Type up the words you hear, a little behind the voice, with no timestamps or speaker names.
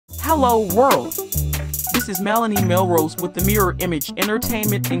Hello world! This is Melanie Melrose with the Mirror Image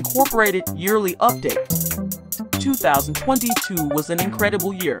Entertainment Incorporated yearly update. 2022 was an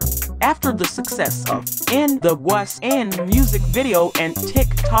incredible year. After the success of In the West End music video and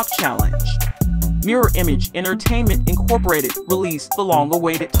TikTok challenge, Mirror Image Entertainment Incorporated released the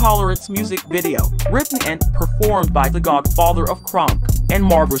long-awaited Tolerance music video, written and performed by the godfather of crunk and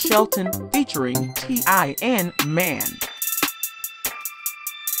Marva Shelton, featuring T.I. and Man.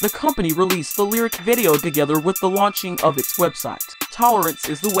 The company released the lyric video together with the launching of its website,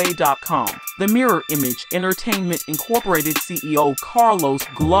 toleranceistheway.com. The Mirror Image Entertainment Incorporated CEO Carlos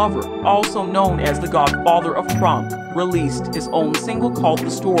Glover, also known as the godfather of crunk, released his own single called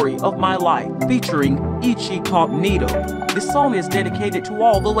The Story of My Life, featuring Ichi Cognito. This song is dedicated to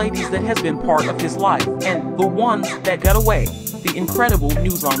all the ladies that has been part of his life and the ones that got away. The incredible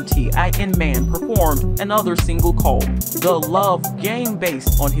news on T.I. and Man performed another single called The Love Game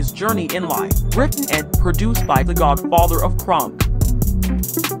based on his journey in life, written and produced by the godfather of crunk.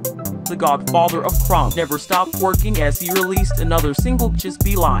 The godfather of crunk never stopped working as he released another single, Just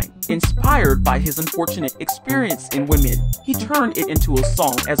Be Line. Inspired by his unfortunate experience in women, he turned it into a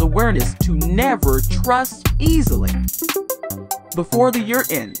song as awareness to never trust easily. Before the year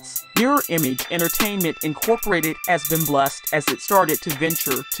ends, Mirror Image Entertainment Incorporated has been blessed as it started to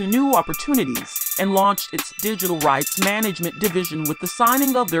venture to new opportunities and launched its digital rights management division with the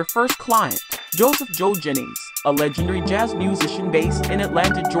signing of their first client, Joseph Joe Jennings, a legendary jazz musician based in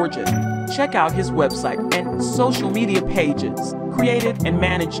Atlanta, Georgia. Check out his website and social media pages, created and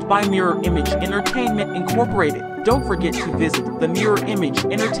managed by Mirror Image Entertainment Incorporated. Don't forget to visit the Mirror Image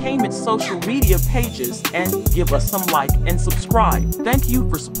Entertainment social media pages and give us some like and subscribe. Thank you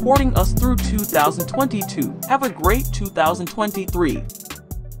for supporting us through 2022. Have a great 2023.